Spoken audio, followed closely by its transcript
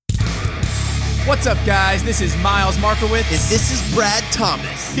What's up, guys? This is Miles Markowitz. And this is Brad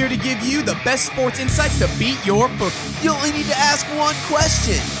Thomas. Here to give you the best sports insights to beat your book. You only need to ask one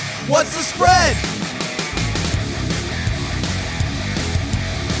question. What's the spread?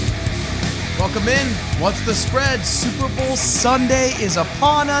 Welcome in. What's the spread? Super Bowl Sunday is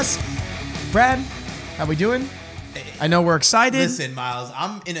upon us. Brad, how we doing? I know we're excited. Listen, Miles,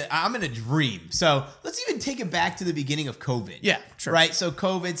 I'm in a dream. So let's even take it back to the beginning of COVID. Yeah, sure. Right? So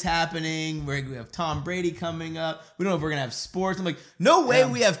COVID's happening. We have Tom Brady coming up. We don't know if we're going to have sports. I'm like, no way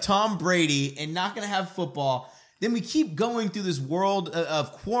we have Tom Brady and not going to have football. Then we keep going through this world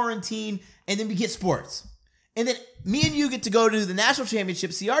of quarantine, and then we get sports. And then me and you get to go to the national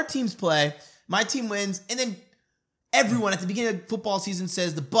championship, see our teams play. My team wins. And then everyone at the beginning of football season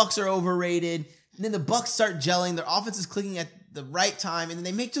says the Bucs are overrated. And then the Bucs start gelling. Their offense is clicking at the right time. And then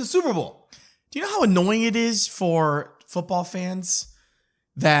they make it to the Super Bowl. Do you know how annoying it is for football fans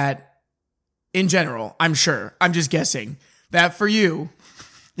that, in general, I'm just guessing, that for you,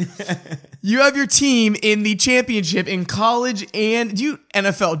 you have your team in the championship in college and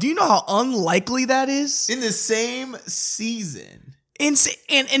NFL. Do you know how unlikely that is? In the same season. And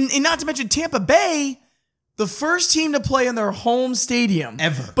not to mention Tampa Bay, the first team to play in their home stadium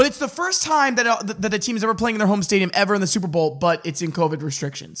ever. But it's the first time that a team is ever playing in their home stadium ever in the Super Bowl, but it's in COVID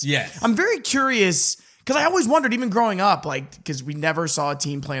restrictions. Yes. I'm very curious because I always wondered, even growing up, because we never saw a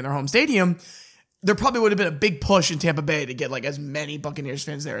team play in their home stadium, there probably would have been a big push in Tampa Bay to get as many Buccaneers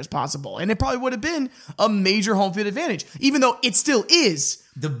fans there as possible. And it probably would have been a major home field advantage, even though it still is.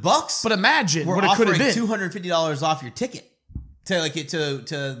 The Bucs but imagine were what it could have been. $250 off your ticket. To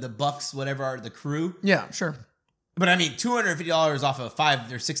the Bucs, whatever, the crew. Yeah, sure. But I mean, $250 off of $5,000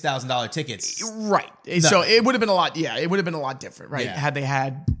 or $6,000 tickets. Right. Nothing. So it would have been a lot. Yeah, it would have been a lot different, right? Yeah. Had they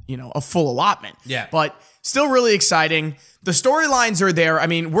had, a full allotment. Yeah. But still really exciting. The storylines are there. I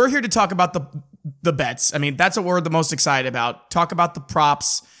mean, we're here to talk about the bets. I mean, that's what we're the most excited about. Talk about the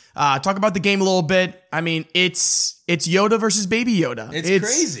props. Talk about the game a little bit. I mean, it's Yoda versus Baby Yoda. It's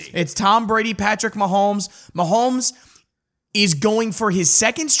crazy. It's Tom Brady, Patrick Mahomes. Mahomes is going for his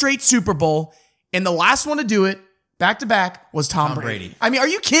second straight Super Bowl, and the last one to do it, back-to-back, was Tom Brady. I mean, are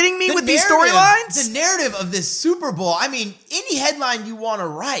you kidding me with these storylines? The narrative of this Super Bowl, I mean, any headline you want to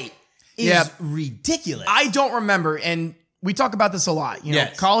write is ridiculous. I don't remember, and we talk about this a lot.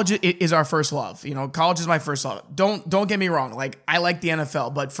 Yes. College is our first love. College is my first love. Don't get me wrong. I like the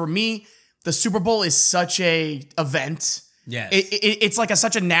NFL, but for me, the Super Bowl is such a event. Yes. It's like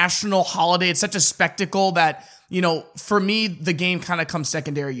such a national holiday. It's such a spectacle that, for me, the game kind of comes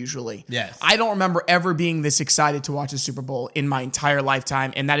secondary usually. Yes. I don't remember ever being this excited to watch a Super Bowl in my entire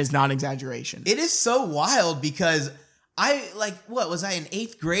lifetime, and that is not an exaggeration. It is so wild because was I in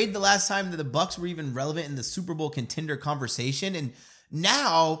 8th grade the last time that the Bucs were even relevant in the Super Bowl contender conversation? And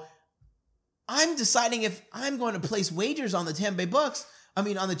now I'm deciding if I'm going to place wagers on the Tampa Bay Bucs. I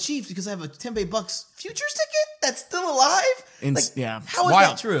mean, on the Chiefs, because I have a Tampa Bay Bucs futures ticket that's still alive. Yeah. How is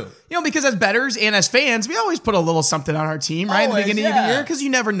that true? Because as bettors and as fans, we always put a little something on our team, right? Always, at the beginning of the year, because you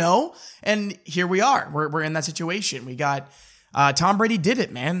never know. And here we are. We're in that situation. We got Tom Brady did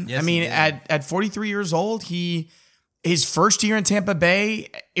it, man. Yes, I mean, at 43 years old, his first year in Tampa Bay,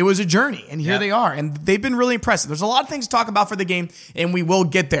 it was a journey, and here they are. And they've been really impressive. There's a lot of things to talk about for the game, and we will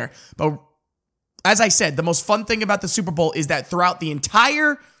get there. But as I said, the most fun thing about the Super Bowl is that throughout the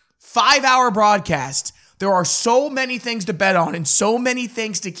entire 5-hour broadcast, there are so many things to bet on and so many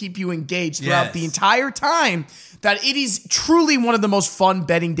things to keep you engaged throughout the entire time that it is truly one of the most fun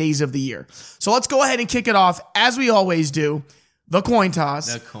betting days of the year. So let's go ahead and kick it off, as we always do, the coin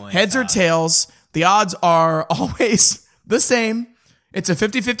toss. Heads or tails. The odds are always the same. It's a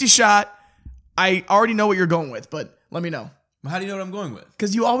 50-50 shot. I already know what you're going with, but let me know. How do you know what I'm going with?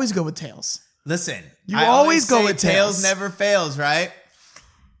 Because you always go with tails. Listen, I always go with tails never fails, right?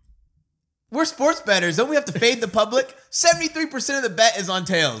 We're sports bettors. Don't we have to fade the public? 73% of the bet is on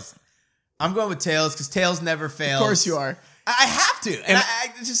tails. I'm going with tails because tails never fails. Of course you are. I have to. And I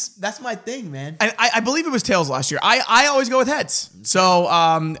just, that's my thing, man. And I believe it was tails last year. I always go with heads. So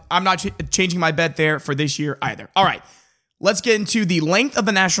I'm not changing my bet there for this year either. All right. Let's get into the length of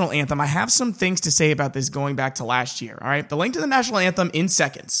the national anthem. I have some things to say about this going back to last year. All right. The length of the national anthem in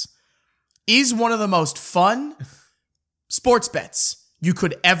seconds is one of the most fun sports bets you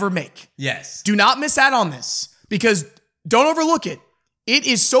could ever make. Yes. Do not miss out on this because don't overlook it. It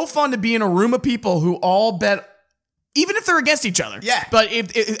is so fun to be in a room of people who all bet, even if they're against each other. Yeah. But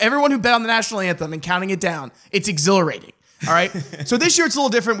if everyone who bet on the national anthem and counting it down, it's exhilarating. All right. So this year it's a little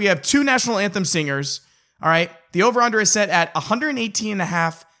different. We have two national anthem singers. All right. The over-under is set at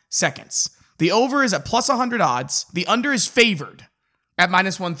 118.5 seconds. The over is at plus 100 odds. The under is favored at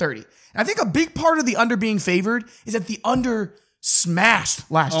minus 130. And I think a big part of the under being favored is that the under smashed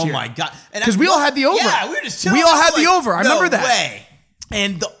last year. Oh my God. Because we all had the over. Yeah, we were just chilling. We all had the over. I no remember that. Way.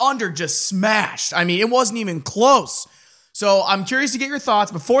 And the under just smashed. I mean, it wasn't even close. So I'm curious to get your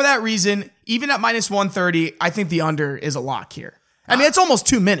thoughts. But for that reason, even at minus 130, I think the under is a lock here. I mean, it's almost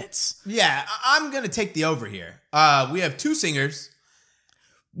 2 minutes. Yeah, I'm going to take the over here. We have two singers.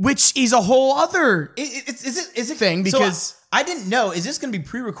 Which is a whole other Is it thing because... So I didn't know. Is this going to be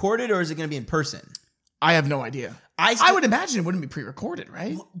pre-recorded or is it going to be in person? I have no idea. I would imagine it wouldn't be pre-recorded,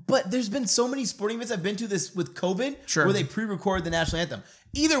 right? But there's been so many sporting events I've been to this with COVID Sure. where they pre-record the national anthem.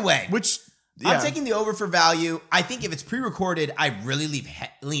 Either way, Yeah. I'm taking the over for value. I think if it's pre-recorded, I really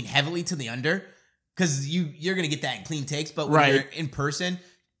lean heavily to the under because you're going to get that in clean takes. But when you're in person,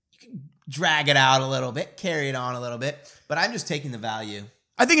 you can drag it out a little bit, carry it on a little bit. But I'm just taking the value.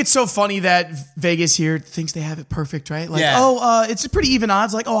 I think it's so funny that Vegas here thinks they have it perfect, right? Like, Yeah. it's a pretty even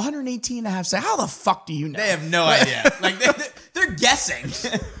odds. Like, 118 and a half. How the fuck do you know? They have no idea. Like they're guessing.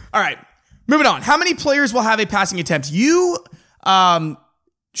 All right, moving on. How many players will have a passing attempt? You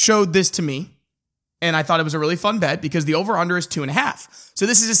showed this to me, and I thought it was a really fun bet because the over-under is 2.5. So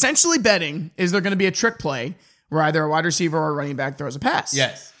this is essentially betting, is there going to be a trick play where either a wide receiver or a running back throws a pass?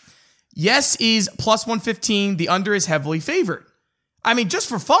 Yes. Yes is plus 115. The under is heavily favored. I mean, just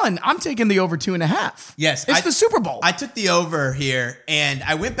for fun, I'm taking the over 2.5. Yes. It's the Super Bowl. I took the over here, and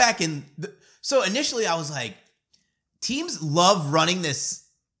I went back and... So initially, I was like, teams love running this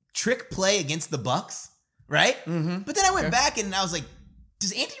trick play against the Bucs, right? Mm-hmm. But then I went back, and I was like,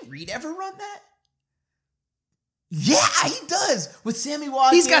 does Andy Reid ever run that? Yeah, he does. With Sammy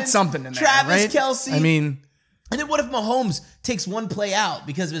Watkins. He's got something in there, Travis right? Kelce. I mean... And then what if Mahomes takes one play out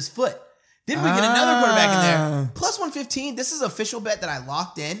because of his foot? Then we get another quarterback in there. Plus 115. This is an official bet that I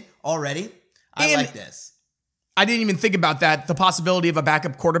locked in already. I like this. I didn't even think about that. The possibility of a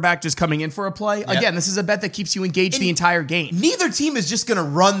backup quarterback just coming in for a play. Yep. Again, this is a bet that keeps you engaged the entire game. Neither team is just going to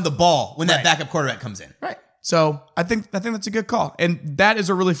run the ball when that backup quarterback comes in. Right. So I think that's a good call. And that is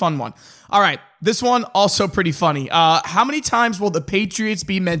a really fun one. All right. This one also pretty funny. How many times will the Patriots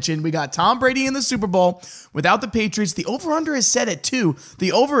be mentioned? We got Tom Brady in the Super Bowl. Without the Patriots, the over-under is set at 2.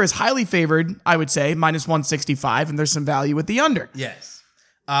 The over is highly favored, I would say, minus 165, and there's some value with the under. Yes.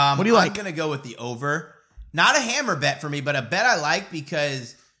 What do you like? I'm going to go with the over. Not a hammer bet for me, but a bet I like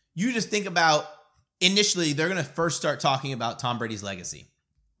because you just think about initially they're going to first start talking about Tom Brady's legacy.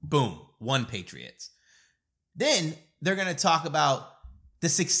 Boom. 1 Patriots. Then they're going to talk about the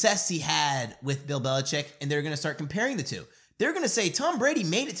success he had with Bill Belichick, and they're going to start comparing the two. They're going to say Tom Brady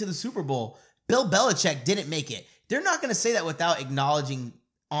made it to the Super Bowl. Bill Belichick didn't make it. They're not going to say that without acknowledging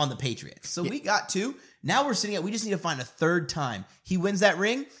on the Patriots. So we got 2. Now we're sitting at, we just need to find a third time. He wins that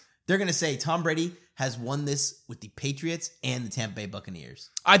ring. They're going to say Tom Brady has won this with the Patriots and the Tampa Bay Buccaneers.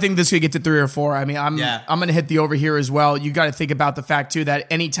 I think this could get to 3 or 4. I mean, I'm going to hit the over here as well. You got to think about the fact, too, that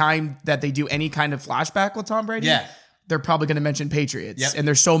any time that they do any kind of flashback with Tom Brady, they're probably going to mention Patriots. Yep. And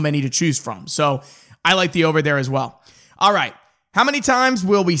there's so many to choose from. So I like the over there as well. All right. How many times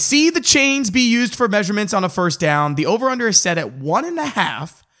will we see the chains be used for measurements on a first down? The over-under is set at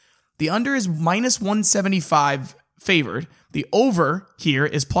 1.5. The under is minus 175 favored. The over here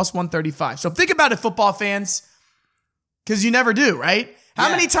is plus 135. So think about it, football fans, because you never do, right? How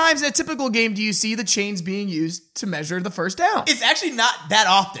many times in a typical game do you see the chains being used to measure the first down? It's actually not that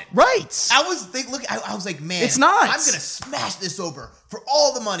often. Right. I was like, man, it's not. I'm gonna smash this over for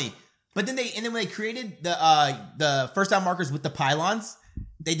all the money. But then when they created the first down markers with the pylons,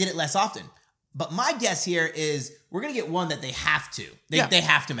 they did it less often. But my guess here is we're gonna get one that they have to. They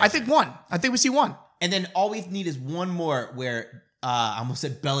have to measure. I think one. I think we see one. And then all we need is one more where I almost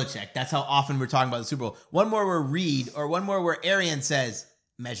said Belichick. That's how often we're talking about the Super Bowl. One more where Reed or one more where Arian says,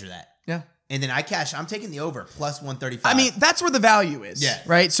 measure that. Yeah. And then I'm taking the over plus 135. I mean, that's where the value is. Yeah.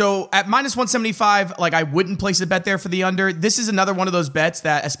 Right? So at minus 175, like I wouldn't place a bet there for the under. This is another one of those bets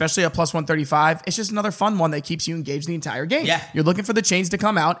that, especially at plus 135, it's just another fun one that keeps you engaged the entire game. Yeah. You're looking for the chains to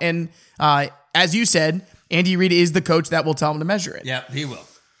come out. And as you said, Andy Reid is the coach that will tell him to measure it. Yeah, he will.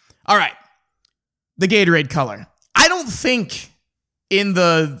 All right. The Gatorade color. I don't think in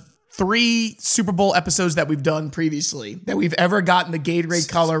the 3 Super Bowl episodes that we've done previously that we've ever gotten the Gatorade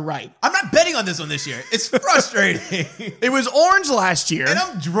color right. I'm not betting on this one this year. It's frustrating. It was orange last year. And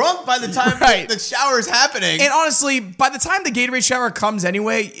I'm drunk by the time the shower is happening. And honestly, by the time the Gatorade shower comes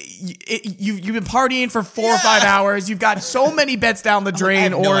anyway, you've been partying for 4 or 5 hours. You've got so many bets down the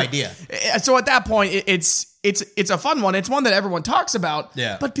drain. I have no idea. So at that point, it's a fun one. It's one that everyone talks about.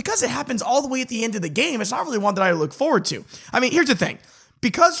 Yeah. But because it happens all the way at the end of the game, it's not really one that I look forward to. I mean, here's the thing.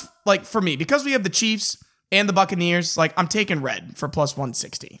 Because, like, for me, because we have the Chiefs and the Buccaneers, like I'm taking red for plus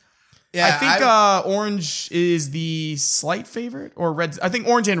 160. Yeah, I think orange is the slight favorite, or red. I think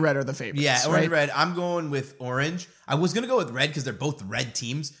orange and red are the favorites. Yeah, orange right? and red. I'm going with orange. I was going to go with red because they're both red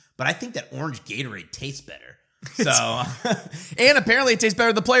teams, but I think that orange Gatorade tastes better. So, and apparently it tastes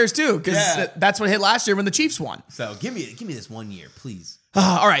better to the players too, because that's what hit last year when the Chiefs won. So give me this 1 year, please.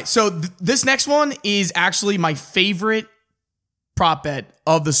 All right, so this next one is actually my favorite prop bet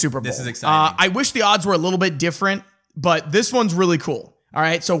of the Super Bowl. This is exciting. I wish the odds were a little bit different, but this one's really cool. All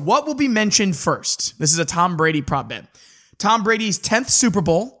right, so what will be mentioned first? This is a Tom Brady prop bet. Tom Brady's 10th Super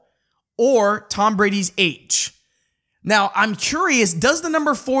Bowl or Tom Brady's age. Now, I'm curious, does the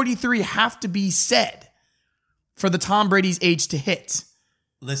number 43 have to be said for the Tom Brady's age to hit?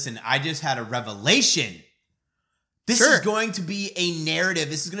 Listen, I just had a revelation. This is going to be a narrative.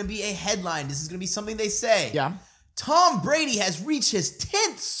 This is going to be a headline. This is going to be something they say. Yeah. Tom Brady has reached his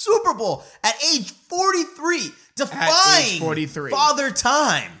 10th Super Bowl at age 43, defying 43. Father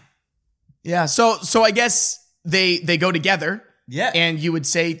Time. Yeah, so I guess they go together. Yeah. And you would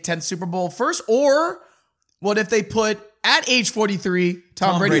say 10th Super Bowl first, or what if they put at age 43,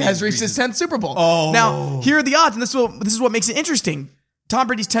 Tom Brady has reached his 10th Super Bowl. Oh. Now, here are the odds, and this is what makes it interesting. Tom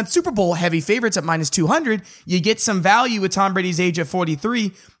Brady's 10th Super Bowl, heavy favorites at minus 200. You get some value with Tom Brady's age at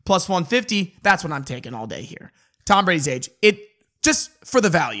 43, plus 150. That's what I'm taking all day here. Tom Brady's age. It just for the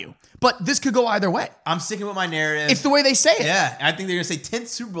value. But this could go either way. I'm sticking with my narrative. It's the way they say it. Yeah, I think they're going to say 10th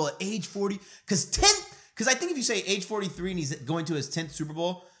Super Bowl at age 40. Because I think if you say age 43 and he's going to his 10th Super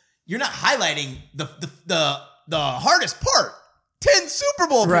Bowl, you're not highlighting the hardest part. 10 Super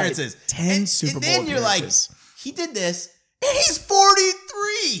Bowl appearances. Right. 10 Super Bowl And then you're like, appearances. he did this, and he's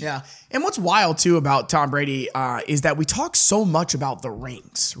 43. Yeah. And what's wild, too, about Tom Brady is that we talk so much about the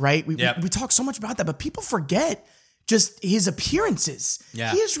rings, right? We talk so much about that, but people forget just his appearances.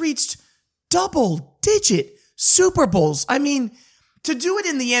 Yeah. He has reached double-digit Super Bowls. I mean, to do it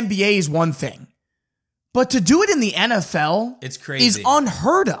in the NBA is one thing, but to do it in the NFL it's crazy. Is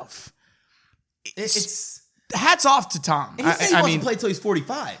unheard of. It's hats off to Tom. He said he wants to play till he's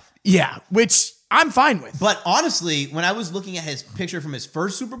 45. Yeah, which I'm fine with. But honestly, when I was looking at his picture from his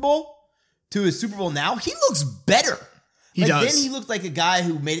first Super Bowl to his Super Bowl now, he looks better. He does. Then he looked like a guy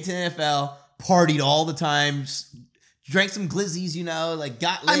who made it to the NFL, partied all the time, drank some glizzies,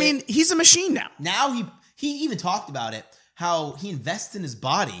 got lit. I mean, he's a machine now. Now he even talked about it, how he invests in his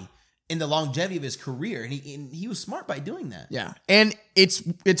body in the longevity of his career, and he was smart by doing that. Yeah, and it's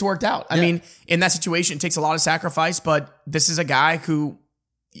worked out. I mean, in that situation, it takes a lot of sacrifice, but this is a guy who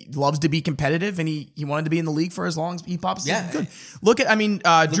loves to be competitive, and he wanted to be in the league for as long as he possibly could. Look at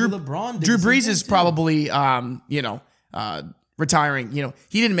Drew Brees is probably retiring.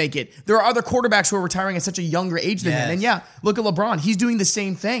 He didn't make it. There are other quarterbacks who are retiring at such a younger age than him. And look at LeBron. He's doing the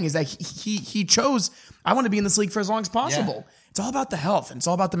same thing. Is that he chose, I want to be in this league for as long as possible. Yeah. It's all about the health and it's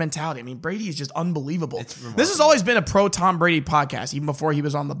all about the mentality. I mean, Brady is just unbelievable. This has always been a pro Tom Brady podcast, even before he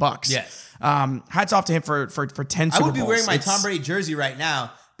was on the Bucs. Yes. Hats off to him for 10 Super Bowls. I would be wearing my Tom Brady jersey right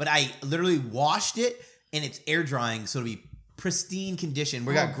now, but I literally washed it and it's air drying, so it'll be pristine condition.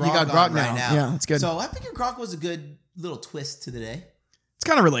 We got Gronk, right now. Yeah, that's good. So I figured Gronk was a good little twist to the day. It's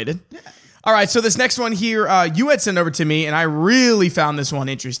kind of related. Yeah. All right, so this next one here, you had sent over to me, and I really found this one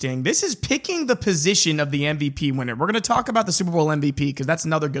interesting. This is picking the position of the MVP winner. We're going to talk about the Super Bowl MVP because that's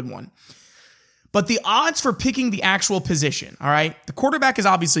another good one. But the odds for picking the actual position, all right, the quarterback is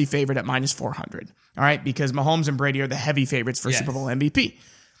obviously favored at minus 400, all right, because Mahomes and Brady are the heavy favorites for Super Bowl MVP,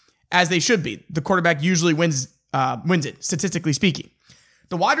 as they should be. The quarterback usually wins it, statistically speaking.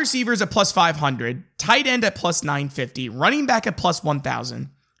 The wide receivers at plus 500, tight end at plus 950, running back at plus 1,000,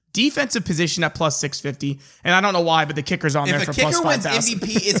 defensive position at plus 650, and I don't know why, but the kicker's on there for plus 5,000. If a kicker wins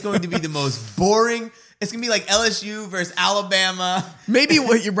MVP, it's going to be the most boring. It's going to be like LSU versus Alabama. Maybe,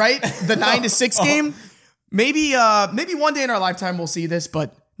 you're right, the 9-6 game. Maybe one day in our lifetime we'll see this,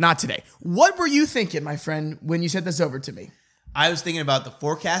 but not today. What were you thinking, my friend, when you sent this over to me? I was thinking about the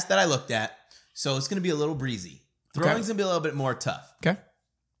forecast that I looked at, so it's going to be a little breezy. Throwing's going to be a little bit more tough. Okay.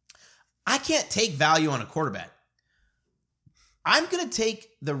 I can't take value on a quarterback. I'm going to take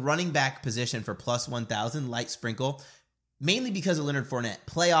the running back position for plus 1,000, light sprinkle, mainly because of Leonard Fournette.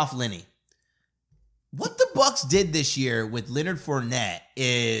 Playoff Lenny. What the Bucs did this year with Leonard Fournette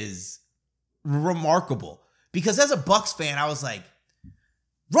is remarkable. Because as a Bucs fan, I was like,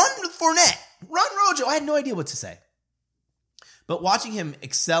 run Fournette, run Rojo. I had no idea what to say. But watching him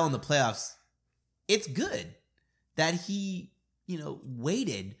excel in the playoffs, it's good that he,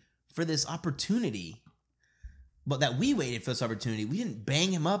 waited for this opportunity. But that we waited for this opportunity. We didn't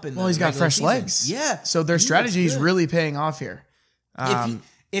bang him up in the he's got fresh season. legs. Yeah. So their strategy is really paying off here.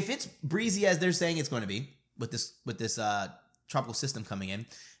 If it's breezy as they're saying it's going to be, this tropical system coming in,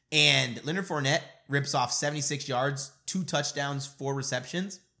 and Leonard Fournette rips off 76 yards, 2 touchdowns, 4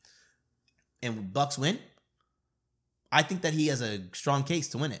 receptions, and Bucks win, I think that he has a strong case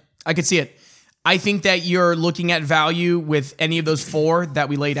to win it. I could see it. I think that you're looking at value with any of those 4 that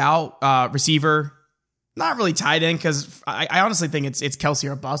we laid out. Receiver, not really tight end, because I honestly think it's Kelsey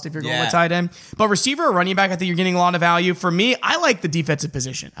or bust if you're going with tight end. But receiver or running back, I think you're getting a lot of value. For me, I like the defensive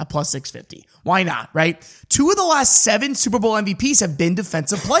position at plus 650. Why not, right? 2 of the last 7 Super Bowl MVPs have been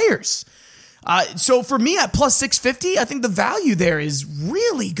defensive players. So for me at plus 650, I think the value there is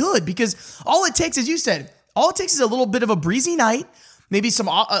really good, because all it takes, as you said, is a little bit of a breezy night. Maybe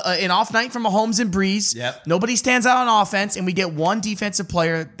an off night from Mahomes and Breeze. Yep. Nobody stands out on offense, and we get one defensive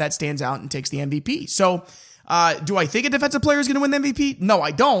player that stands out and takes the MVP. So, do I think a defensive player is going to win the MVP? No,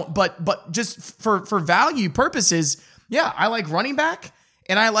 I don't. But just for value purposes, yeah, I like running back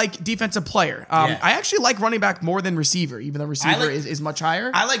and I like defensive player. I actually like running back more than receiver, even though receiver is much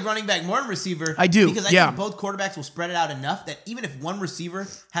higher. I like running back more than receiver. I do, because I think both quarterbacks will spread it out enough that even if one receiver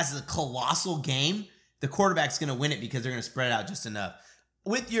has a colossal game, the quarterback's going to win it because they're going to spread it out just enough.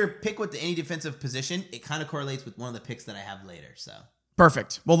 With your pick with any defensive position, it kind of correlates with one of the picks that I have later. So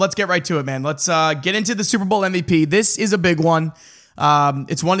perfect. Well, let's get right to it, man. Let's get into the Super Bowl MVP. This is a big one.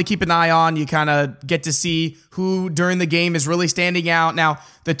 It's one to keep an eye on. You kind of get to see who during the game is really standing out. Now,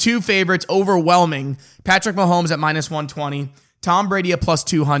 the 2 favorites, overwhelming. Patrick Mahomes at minus 120. Tom Brady at plus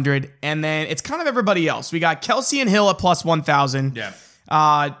 200. And then it's kind of everybody else. We got Kelsey and Hill at plus 1,000. Yeah.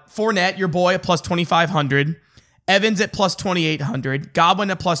 Fournette, your boy, at plus 2,500. Evans at plus 2,800. Godwin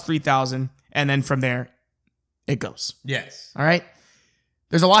at plus 3,000. And then from there, it goes. Yes. All right?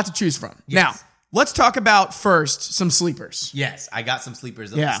 There's a lot to choose from. Yes. Now, let's talk about first some sleepers. Yes, I got some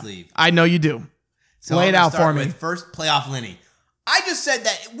sleepers up the sleeve. I know you do. So lay it out for me. First, playoff Lenny. I just said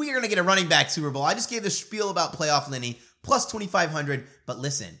that we are going to get a running back Super Bowl. I just gave the spiel about playoff Lenny, plus 2,500. But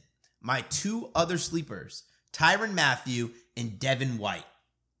listen, my 2 other sleepers, Tyrann Mathieu and Devin White.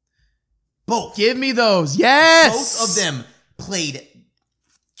 Both. Give me those. Yes. Both of them played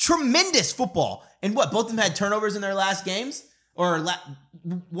tremendous football. And both of them had turnovers in their last games? Or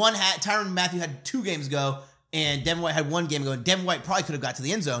Tyrann Mathieu had 2 games ago, and Devin White had 1 game ago, and Devin White probably could have got to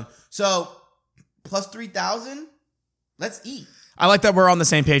the end zone. So, plus 3,000, let's eat. I like that we're on the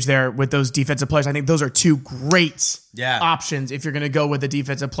same page there with those defensive players. I think those are 2 great options if you're going to go with a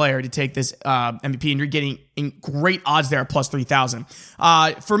defensive player to take this MVP, and you're getting great odds there at plus 3,000.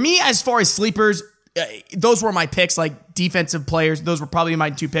 For me, as far as sleepers, those were my picks, like defensive players. Those were probably my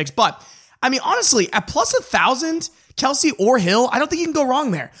 2 picks. But, I mean, honestly, at plus 1,000, Kelsey or Hill, I don't think you can go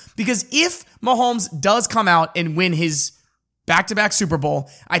wrong there. Because if Mahomes does come out and win his back-to-back Super Bowl,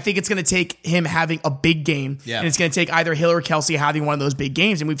 I think it's going to take him having a big game. Yeah. And it's going to take either Hill or Kelsey having one of those big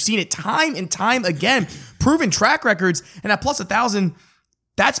games. And we've seen it time and time again, proven track records. And at plus 1,000,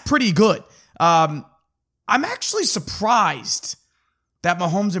 that's pretty good. I'm actually surprised that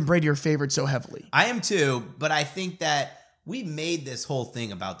Mahomes and Brady are favored so heavily. I am too, but I think that we made this whole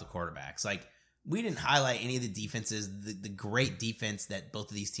thing about the quarterbacks. Like, we didn't highlight any of the defenses, the great defense that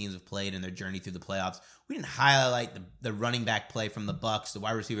both of these teams have played in their journey through the playoffs. We didn't highlight the running back play from the Bucks, the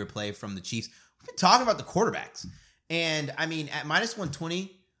wide receiver play from the Chiefs. We've been talking about the quarterbacks. And, I mean, at minus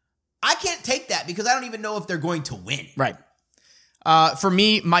 120, I can't take that because I don't even know if they're going to win. Right. For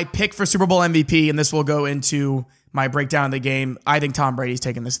me, my pick for Super Bowl MVP, and this will go into my breakdown of the game, I think Tom Brady's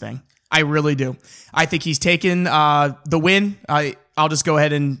taking this thing. I really do. I think he's taken the win. I'll just go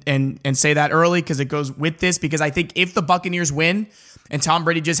ahead and say that early because it goes with this, because I think if the Buccaneers win and Tom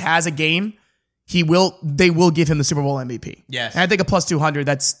Brady just has a game, they will give him the Super Bowl MVP. Yes. And I think a plus 200,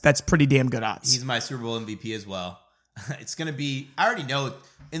 that's pretty damn good odds. He's my Super Bowl MVP as well. It's going to be, I already know,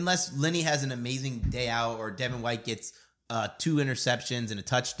 unless Lenny has an amazing day out or Devin White gets 2 interceptions and a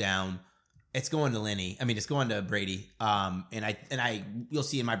touchdown, it's going to Lenny. I mean, it's going to Brady. You'll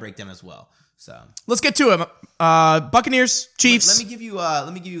see in my breakdown as well. So let's get to it. Buccaneers, Chiefs. Let me give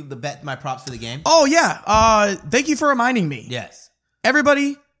you my props for the game. Oh yeah. Thank you for reminding me. Yes.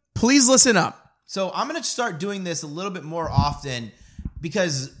 Everybody, please listen up. So I'm going to start doing this a little bit more often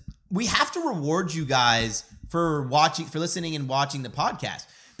because we have to reward you guys for listening and watching the podcast,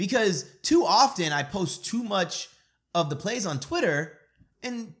 because too often I post too much of the plays on Twitter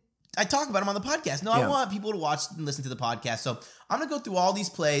and I talk about them on the podcast. No, I want people to watch and listen to the podcast. So I'm going to go through all these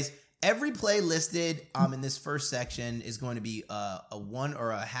plays. Every play listed in this first section is going to be a 1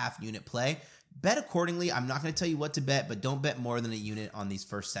 or a half unit play. Bet accordingly. I'm not going to tell you what to bet, but don't bet more than a unit on these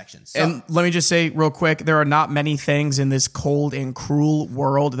first sections. So, and let me just say real quick, there are not many things in this cold and cruel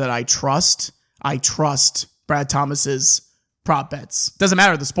world that I trust. I trust Brad Thomas's prop bets. Doesn't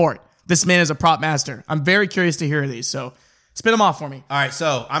matter the sport. this man is a prop master. I'm very curious to hear these. So spit them off for me. All right,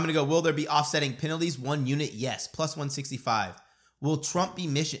 so I'm going to go, will there be offsetting penalties? 1 unit? Yes. Plus 165. Will Trump be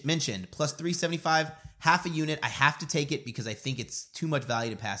mentioned? Plus 375. Half a unit. I have to take it because I think it's too much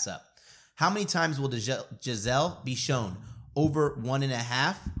value to pass up. How many times will Giselle be shown? Over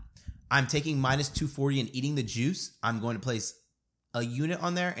 1.5. I'm taking minus 240 and eating the juice. I'm going to place a unit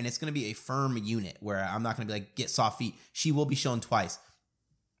on there, and it's going to be a firm unit where I'm not going to be like, get soft feet. She will be shown twice.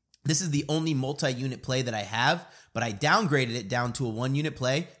 This is the only multi-unit play that I have, but I downgraded it down to a 1-unit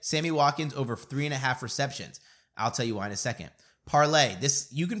play. Sammy Watkins over 3.5 receptions. I'll tell you why in a second. Parlay.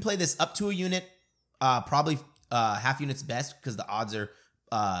 You can play this up to a unit, probably half units best because the odds are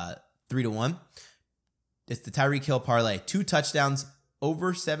 3-1. It's the Tyreek Hill parlay. 2 touchdowns,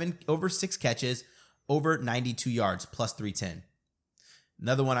 over 6 catches, over 92 yards, plus 310.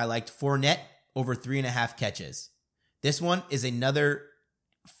 Another one I liked, Fournette over 3.5 catches. This one is another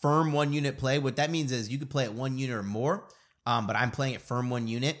firm 1-unit play. What that means is you could play at 1 unit or more, but I'm playing it firm 1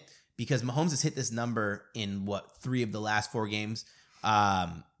 unit because Mahomes has hit this number in 3 of the last 4 games.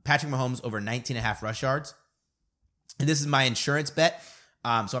 Patrick Mahomes over 19.5 rush yards. And this is my insurance bet.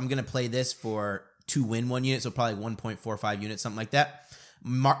 So I'm going to play this for 2 win 1 unit, so probably 1.45 units, something like that.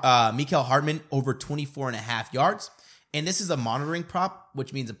 Mecole Hardman over 24.5 yards. And this is a monitoring prop,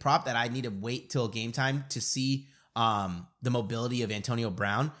 which means a prop that I need to wait till game time to see the mobility of Antonio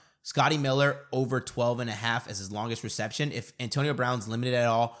Brown. Scotty Miller over 12.5 as his longest reception. If Antonio Brown's limited at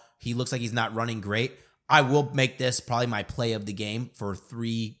all, he looks like he's not running great. I will make this probably my play of the game for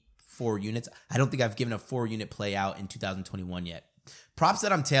 3-4 units. I don't think I've given a 4-unit play out in 2021 yet. Props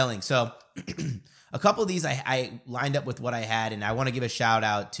that I'm tailing. So a couple of these I lined up with what I had, and I want to give a shout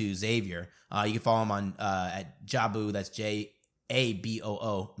out to Xavier. You can follow him on at Jaboo. That's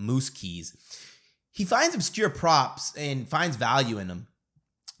Jaboo Moose Keys. He finds obscure props and finds value in them.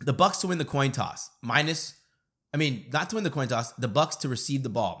 The Bucks to win the coin toss, not to win the coin toss, the Bucks to receive the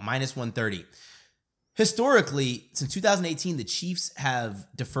ball, minus 130. Historically, since 2018, the Chiefs have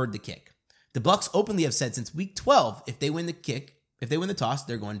deferred the kick. The Bucks openly have said since week 12, if they win the toss,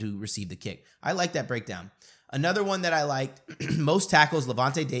 they're going to receive the kick. I like that breakdown. Another one that I liked, most tackles,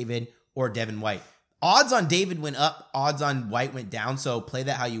 Levante David or Devin White. Odds on David went up, odds on White went down, so play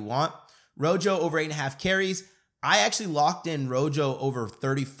that how you want. Rojo over 8.5 carries. I actually locked in Rojo over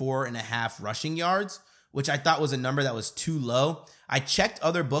 34.5 rushing yards, which I thought was a number that was too low. I checked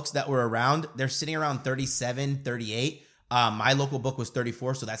other books that were around. They're sitting around 37, 38. My local book was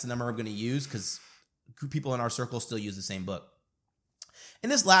 34, so that's the number I'm going to use because people in our circle still use the same book.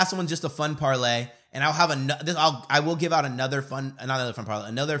 And this last one's just a fun parlay, and I will give out another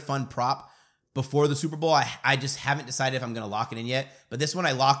fun prop before the Super Bowl. I just haven't decided if I'm going to lock it in yet, but this one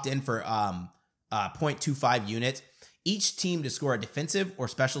I locked in for 0.25 units. Each team to score a defensive or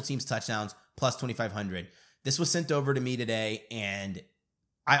special teams touchdowns plus 2,500. This was sent over to me today, and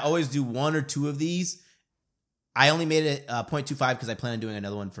I always do 1 or 2 of these. I only made it 0.25 because I plan on doing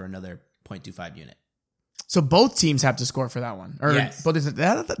another one for another 0.25 unit. So both teams have to score for that one. Or, yes. But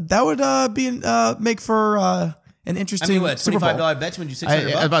that would make for an interesting Super Bowl. $25 bet when you $600. I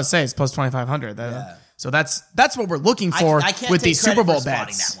was about to say it's plus 2,500. Yeah. So that's what we're looking for with these Super Bowl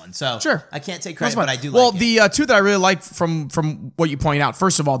bets. That one, so sure, I can't take credit, but I do. Well, like the 2 that I really like from what you point out.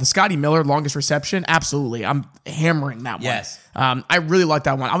 First of all, the Scotty Miller longest reception. Absolutely, I'm hammering that one. Yes, I really like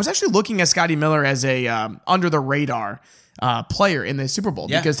that one. I was actually looking at Scotty Miller as a under the radar player in the Super Bowl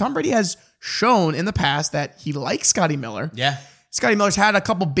because Tom Brady has shown in the past that he likes Scotty Miller. Yeah. Scotty Miller's had a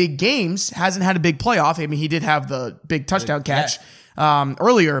couple big games, hasn't had a big playoff. I mean, he did have the big touchdown catch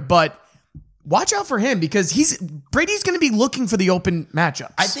earlier, but watch out for him because Brady's going to be looking for the open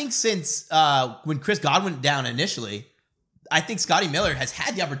matchups. I think since when Chris Godwin went down initially, I think Scotty Miller has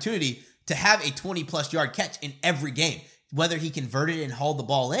had the opportunity to have a 20-plus yard catch in every game. Whether he converted and hauled the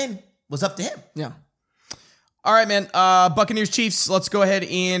ball in was up to him. Yeah. All right, man. Buccaneers Chiefs. Let's go ahead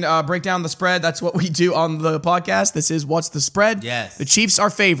and break down the spread. That's what we do on the podcast. This is What's the Spread? Yes. The Chiefs are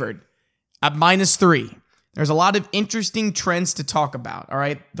favored at -3. There's a lot of interesting trends to talk about. All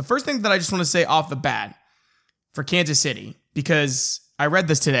right. The first thing that I just want to say off the bat for Kansas City, because I read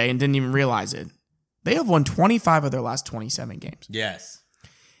this today and didn't even realize it, they have won 25 of their last 27 games. Yes.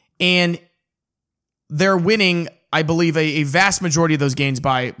 And they're winning, I believe, a vast majority of those games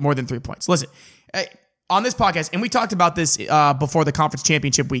by more than 3 points. Listen, on this podcast, and we talked about this before the conference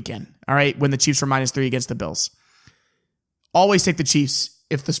championship weekend, all right, when the Chiefs were -3 against the Bills. Always take the Chiefs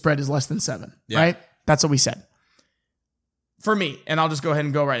if the spread is less than 7, right? That's what we said. For me, and I'll just go ahead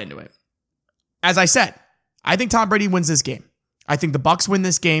and go right into it. As I said, I think Tom Brady wins this game. I think the Bucs win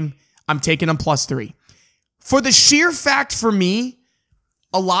this game. I'm taking them +3. For the sheer fact for me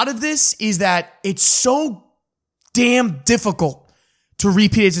a lot of this is that it's so damn difficult to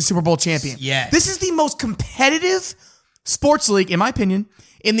repeat as a Super Bowl champion. Yes. This is the most competitive sports league, in my opinion,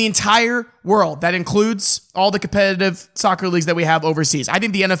 in the entire world. That includes all the competitive soccer leagues that we have overseas. I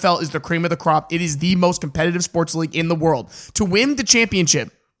think the NFL is the cream of the crop. It is the most competitive sports league in the world. To win the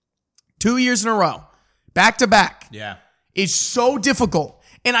championship 2 years in a row, back to back, is so difficult.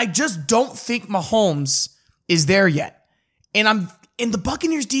 And I just don't think Mahomes is there yet. And the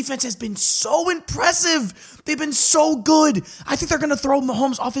Buccaneers defense has been so impressive. They've been so good. I think they're going to throw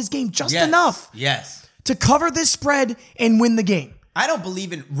Mahomes off his game just enough to cover this spread and win the game. I don't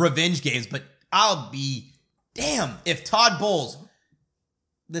believe in revenge games, but I'll be damn if Todd Bowles.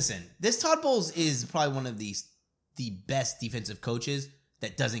 Listen, this Todd Bowles is probably one of the best defensive coaches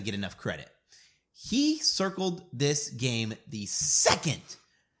that doesn't get enough credit. He circled this game the second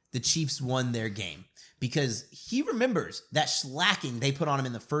the Chiefs won their game because he remembers that slacking they put on him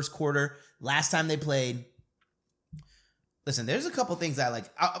in the first quarter last time they played. Listen, there's a couple things I like.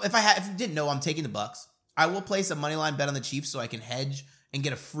 If you didn't know, I'm taking the Bucks. I will place a money line bet on the Chiefs so I can hedge and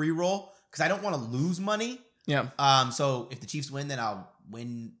get a free roll because I don't want to lose money. Yeah. So if the Chiefs win, then I'll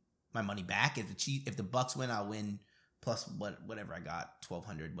win my money back. If the Bucks win, I'll win plus whatever I got,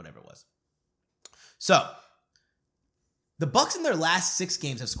 1,200, whatever it was. So the Bucks in their last 6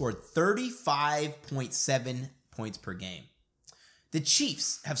 games have scored 35.7 points per game. The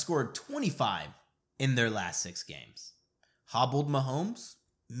Chiefs have scored 25 in their last 6 games. Hobbled Mahomes?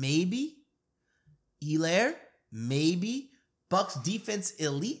 Maybe. Hilaire? Maybe. Bucks defense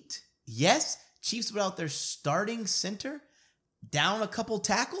elite? Yes. Chiefs without their starting center? Down a couple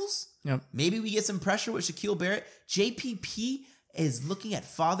tackles? Yep. Maybe we get some pressure with Shaquille Barrett. JPP is looking at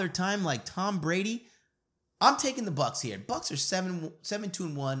father time like Tom Brady. I'm taking the Bucks here. Bucks are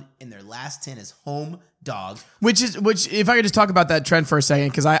 7-2-1 in their last 10 as home dogs. Which if I could just talk about that trend for a second,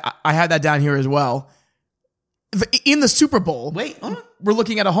 because I had that down here as well. In the Super Bowl, we're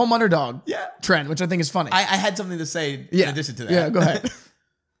looking at a home underdog trend, which I think is funny. I had something to say in addition to that. Yeah, go ahead.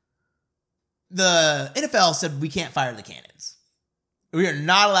 The NFL said we can't fire the cannons. We are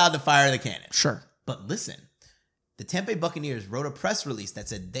not allowed to fire the cannons. Sure. But listen, the Tampa Bay Buccaneers wrote a press release that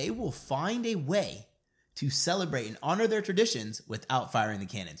said they will find a way to celebrate and honor their traditions without firing the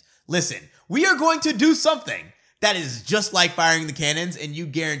cannons. Listen, we are going to do something that is just like firing the cannons, and you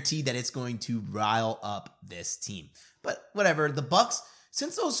guarantee that it's going to rile up this team. But whatever, the Bucks,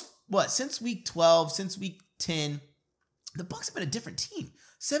 since week 12, since week 10, the Bucks have been a different team.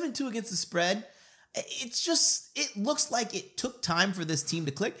 7-2 against the spread. It looks like it took time for this team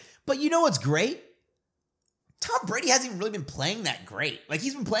to click. But you know what's great? Tom Brady hasn't even really been playing that great. Like,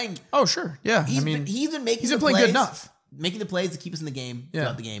 he's been playing. Oh, sure. Yeah. He's been playing good enough. Making the plays to keep us in the game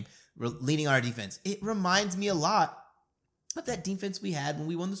throughout the game. We're leaning on our defense. It reminds me a lot of that defense we had when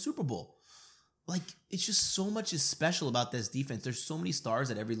we won the Super Bowl. Like, it's just so much is special about this defense. There's so many stars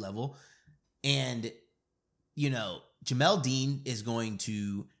at every level. And, Jamel Dean is going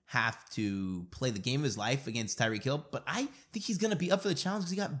to have to play the game of his life against Tyreek Hill. But I think he's going to be up for the challenge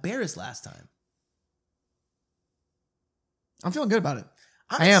because he got embarrassed last time. I'm feeling good about it.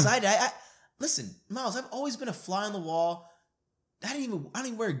 I'm excited. Listen, Miles, I've always been a fly on the wall. I didn't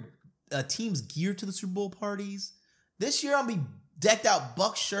even wear team's gear to the Super Bowl parties. This year, I'll be decked out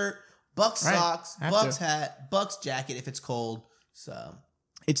Bucks shirt, Bucks socks, Bucks hat, Bucks jacket if it's cold. So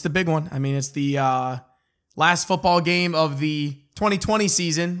it's the big one. I mean, it's the last football game of the 2020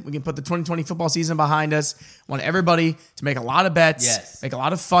 season. We can put the 2020 football season behind us. I want everybody to make a lot of bets, make a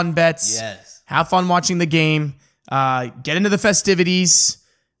lot of fun bets, have fun watching the game, get into the festivities,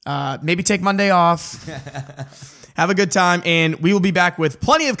 maybe take Monday off. Have a good time, and we will be back with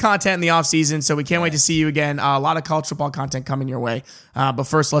plenty of content in the offseason, so we can't wait to see you again. A lot of college football content coming your way. But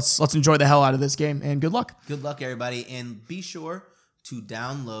first, let's enjoy the hell out of this game, and good luck. Good luck, everybody, and be sure to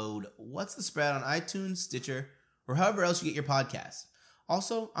download What's the Spread on iTunes, Stitcher, or however else you get your podcasts.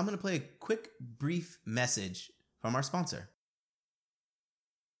 Also, I'm going to play a quick, brief message from our sponsor.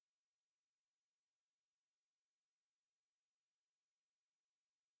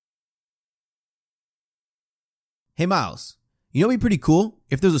 Hey, Miles, you know what'd be pretty cool?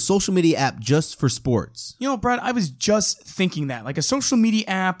 If there's a social media app just for sports. You know, Brad, I was just thinking that. Like a social media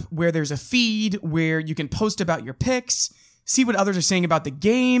app where there's a feed where you can post about your picks, see what others are saying about the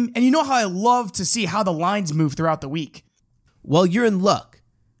game, and you know how I love to see how the lines move throughout the week. Well, you're in luck.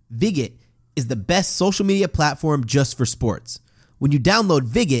 Viget is the best social media platform just for sports. When you download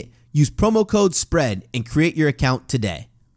Viget, use promo code SPREAD and create your account today.